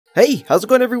Hey, how's it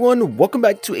going everyone? Welcome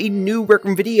back to a new Rec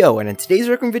Room video, and in today's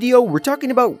Rec Room video, we're talking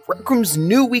about Rec Room's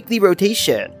new weekly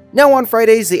rotation. Now on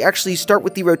Fridays, they actually start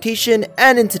with the rotation,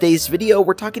 and in today's video,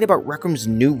 we're talking about Rec Room's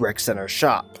new Rec Center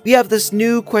shop. We have this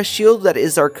new Quest Shield that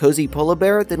is our cozy polar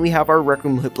bear, then we have our Rec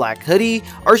Room black hoodie,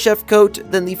 our chef coat,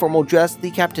 then the formal dress,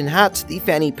 the captain hat, the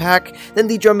fanny pack, then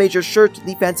the drum major shirt,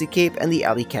 the fancy cape, and the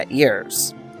alley cat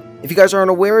ears. If you guys aren't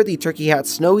aware, the turkey hat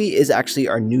Snowy is actually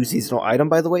our new seasonal item,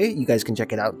 by the way. You guys can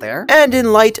check it out there. And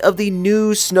in light of the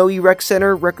new Snowy Rec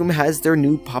Center, Rec Room has their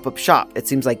new pop-up shop. It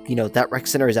seems like, that Rec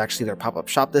Center is actually their pop-up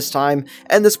shop this time,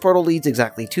 and this portal leads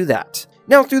exactly to that.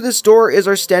 Now through this door is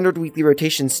our standard weekly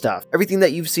rotation stuff. Everything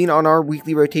that you've seen on our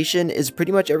weekly rotation is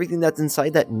pretty much everything that's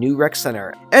inside that new Rec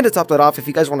Center. And to top that off, if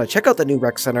you guys want to check out the new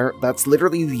Rec Center, that's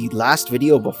literally the last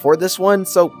video before this one,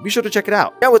 so be sure to check it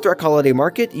out. Now with Rec Holiday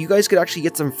Market, you guys could actually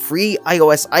get some free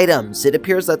iOS items. It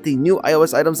appears that the new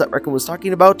iOS items that Rec Room was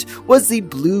talking about was the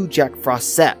blue Jack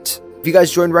Frost set. If you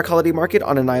guys join Rec Holiday Market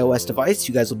on an iOS device,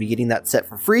 you guys will be getting that set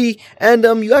for free, and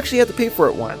you actually have to pay for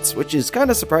it once, which is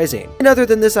kind of surprising. And other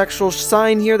than this actual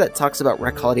sign here that talks about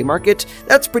Rec Holiday Market,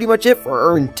 that's pretty much it for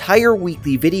our entire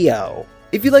weekly video.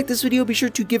 If you liked this video, be sure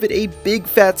to give it a big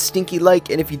fat stinky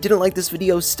like, and if you didn't like this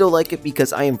video, still like it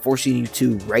because I am forcing you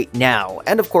to right now.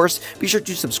 And of course, be sure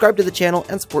to subscribe to the channel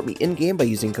and support me in-game by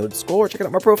using code SKULL or checking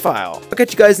out my profile. I'll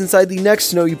catch you guys inside the next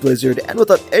snowy blizzard, and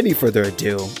without any further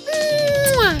ado,